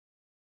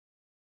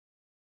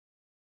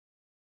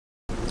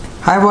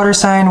Hi water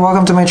sign,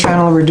 welcome to my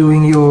channel. We're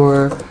doing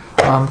your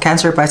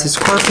Cancer, Pisces,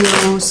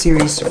 Scorpio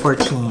series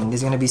 14. This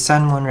is going to be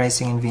Sun, Moon,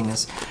 Rising, and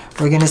Venus.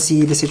 We're going to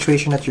see the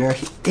situation that you're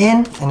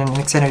in, and in the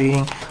extended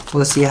reading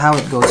we'll see how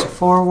it goes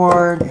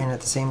forward, and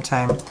at the same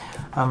time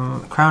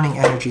crowning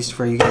energies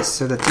for you guys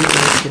so that you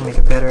guys can make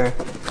a better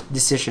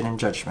decision and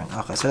judgment.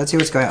 Okay, so let's see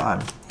what's going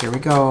on. Here we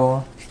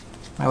go.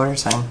 My water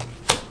sign.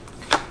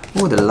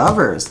 Ooh, the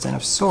Lovers, Ten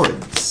of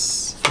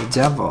Swords, the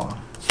Devil.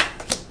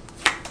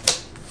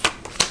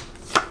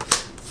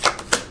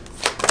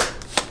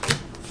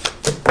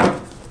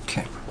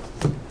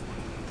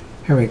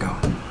 Here we go.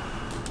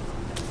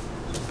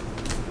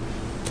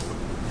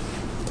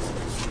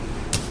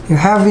 You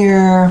have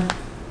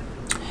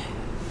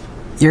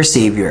your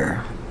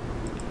savior.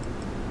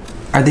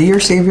 Are they your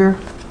savior?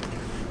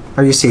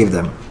 Or you save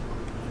them?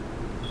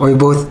 Or you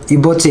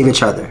both save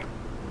each other?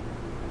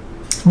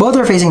 Both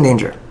are facing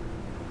danger.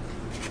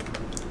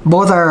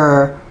 Both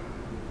are,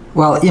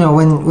 well, you know,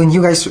 when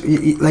you guys,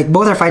 like,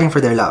 both are fighting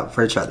for their love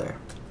for each other.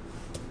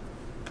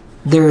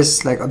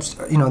 There's like,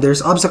 you know,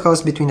 there's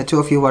obstacles between the two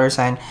of you, water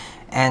sign,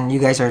 and you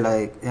guys are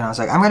like, you know, it's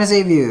like, I'm gonna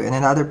save you, and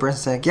then the other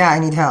person's like, yeah, I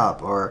need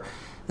help, or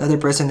the other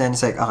person then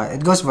it's like, okay,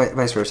 it goes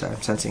vice versa.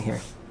 I'm sensing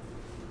here.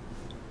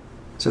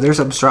 So there's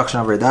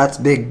obstruction over that's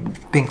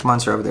big pink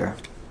monster over there.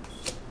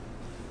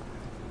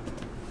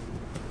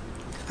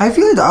 I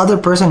feel like the other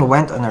person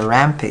went on a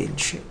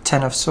rampage.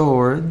 Ten of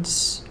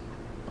Swords.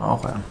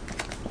 Okay.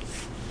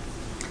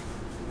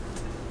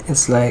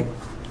 It's like,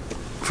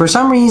 for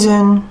some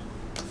reason,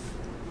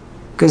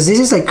 because this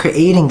is like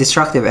creating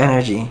destructive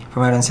energy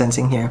from what I'm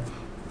sensing here.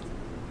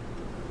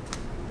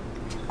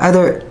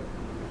 Either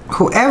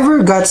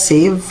whoever got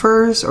saved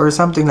first or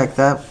something like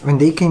that, when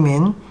they came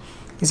in,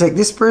 it's like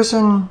this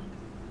person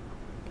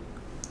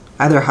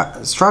either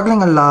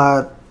struggling a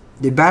lot,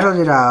 they battled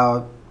it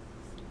out,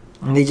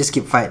 and they just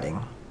keep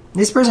fighting.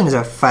 This person is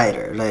a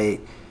fighter,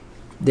 like,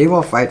 they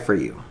will fight for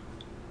you.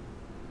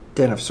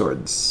 Ten of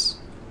Swords.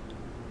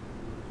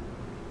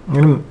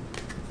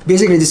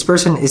 Basically, this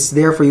person is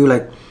there for you,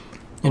 like,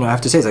 you know, I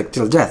have to say, it's like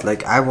till death.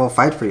 Like, I will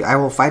fight for you. I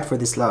will fight for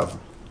this love.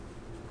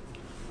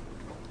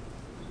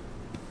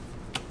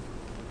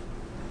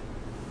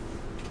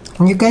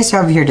 And you guys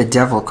have here the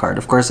Devil card.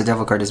 Of course, the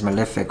Devil card is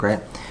malefic,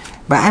 right?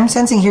 But I'm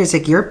sensing here, it's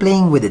like you're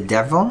playing with the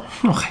devil.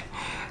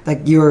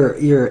 Like,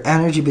 your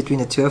energy between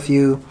the two of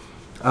you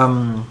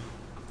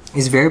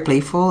is very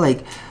playful.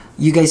 Like,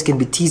 you guys can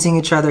be teasing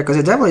each other because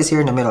the devil is here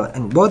in the middle,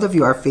 and both of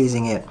you are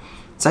facing it.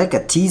 It's like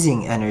a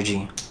teasing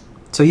energy.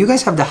 So you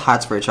guys have the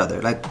hots for each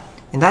other. Like,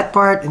 in that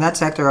part, in that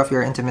sector of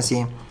your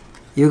intimacy,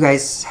 you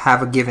guys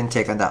have a give and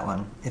take on that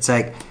one. It's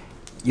like,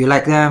 you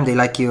like them, they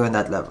like you on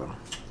that level.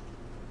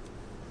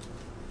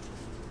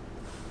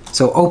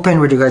 So open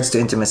with regards to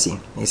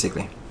intimacy,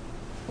 basically.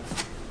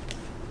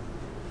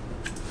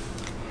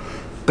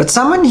 But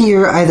someone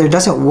here either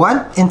doesn't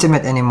want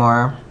intimate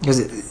anymore,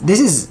 because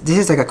this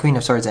is like a Queen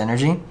of Swords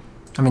energy.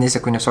 I mean, this is a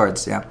Queen of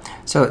Swords, yeah.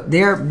 So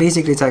they're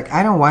basically, it's like,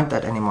 I don't want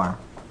that anymore.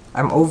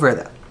 I'm over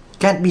that.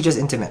 Can't be just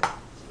intimate.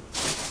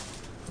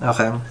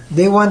 Okay,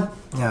 they want,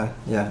 yeah,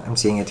 I'm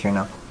seeing it here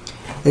now.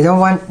 They don't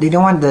want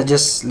the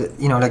just,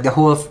 you know, like the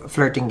whole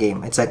flirting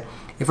game. It's like,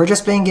 if we're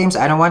just playing games,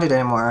 I don't want it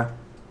anymore.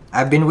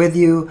 I've been with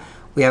you,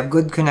 we have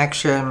good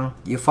connection,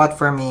 you fought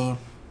for me,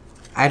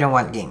 I don't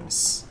want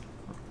games.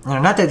 You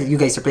know, not that you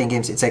guys are playing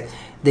games, it's like,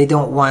 they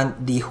don't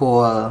want the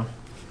whole,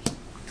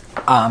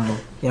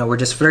 you know, we're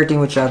just flirting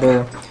with each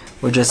other,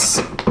 we're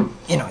just,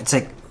 you know, it's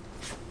like,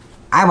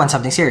 I want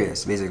something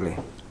serious, basically.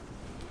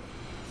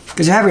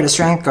 Because you have here the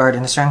Strength card,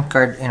 and the Strength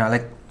card, you know,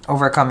 like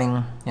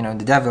overcoming, you know,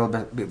 the devil,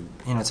 but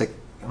you know, it's like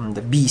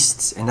the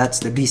beasts, and that's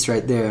the beast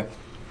right there.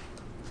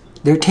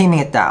 They're taming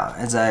it down.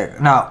 It's like,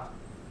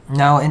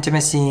 no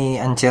intimacy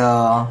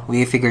until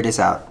we figure this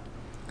out.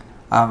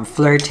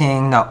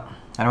 Flirting, no,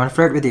 I don't want to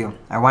flirt with you.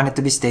 I want it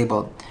to be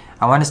stable.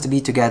 I want us to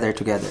be together.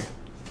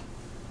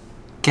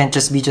 Can't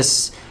just be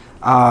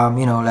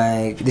you know,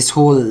 like this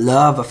whole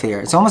love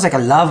affair. It's almost like a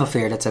love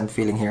affair that I'm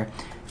feeling here.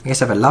 You guys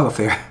have a love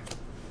affair.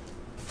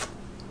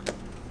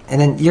 And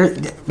then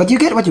but you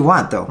get what you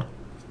want though,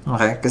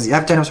 okay? Because you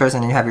have Ten of Swords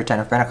and then you have your Ten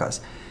of Pentacles.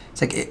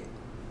 It's like,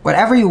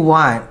 whatever you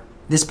want,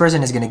 this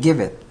person is gonna give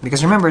it.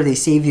 Because remember, they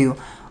save you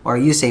or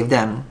you save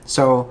them.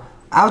 So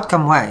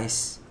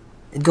outcome-wise,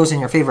 it goes in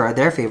your favor or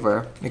their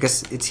favor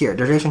because it's here.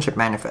 The relationship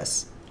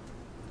manifests,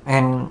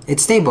 and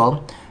it's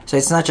stable. So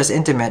it's not just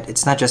intimate.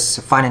 It's not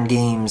just fun and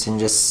games and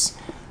just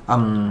you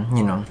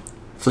know,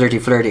 flirty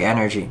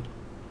energy.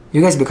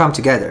 You guys become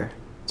together.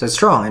 So it's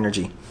strong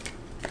energy.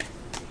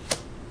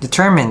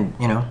 Determined,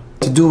 you know,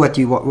 to do what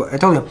you want. I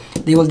told you,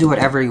 they will do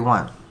whatever you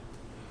want.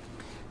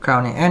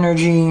 Crowning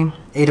energy,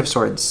 Eight of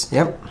Swords.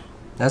 Yep,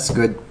 that's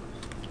good.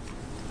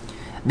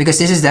 Because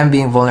this is them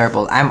being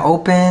vulnerable. I'm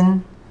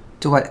open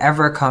to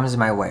whatever comes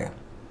my way.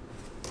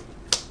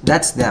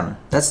 That's them.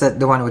 That's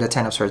the one with the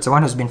Ten of Swords. The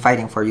one who's been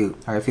fighting for you,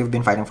 or if you've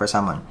been fighting for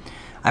someone.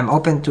 I'm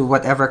open to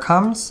whatever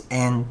comes,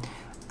 and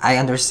I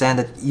understand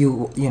that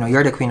you know,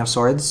 you're the Queen of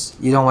Swords.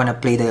 You don't want to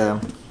play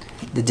the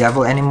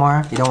devil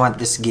anymore. You don't want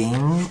this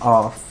game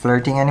of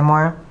flirting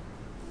anymore.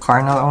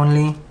 carnal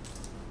only.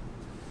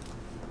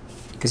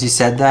 Because you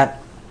said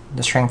that,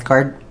 the Strength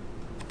card.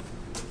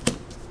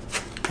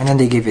 And then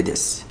they give you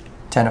this,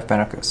 10 of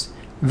Pentacles.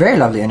 Very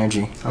lovely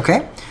energy,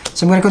 okay?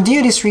 So I'm going to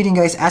continue this reading,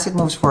 guys, as it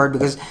moves forward,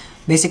 because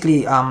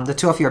basically the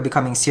two of you are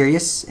becoming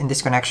serious in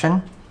this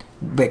connection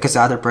because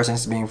the other person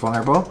is being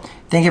vulnerable.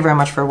 Thank you very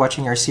much for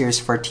watching your series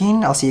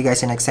 14. I'll see you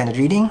guys in an extended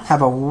reading.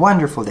 Have a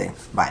wonderful day.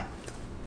 Bye.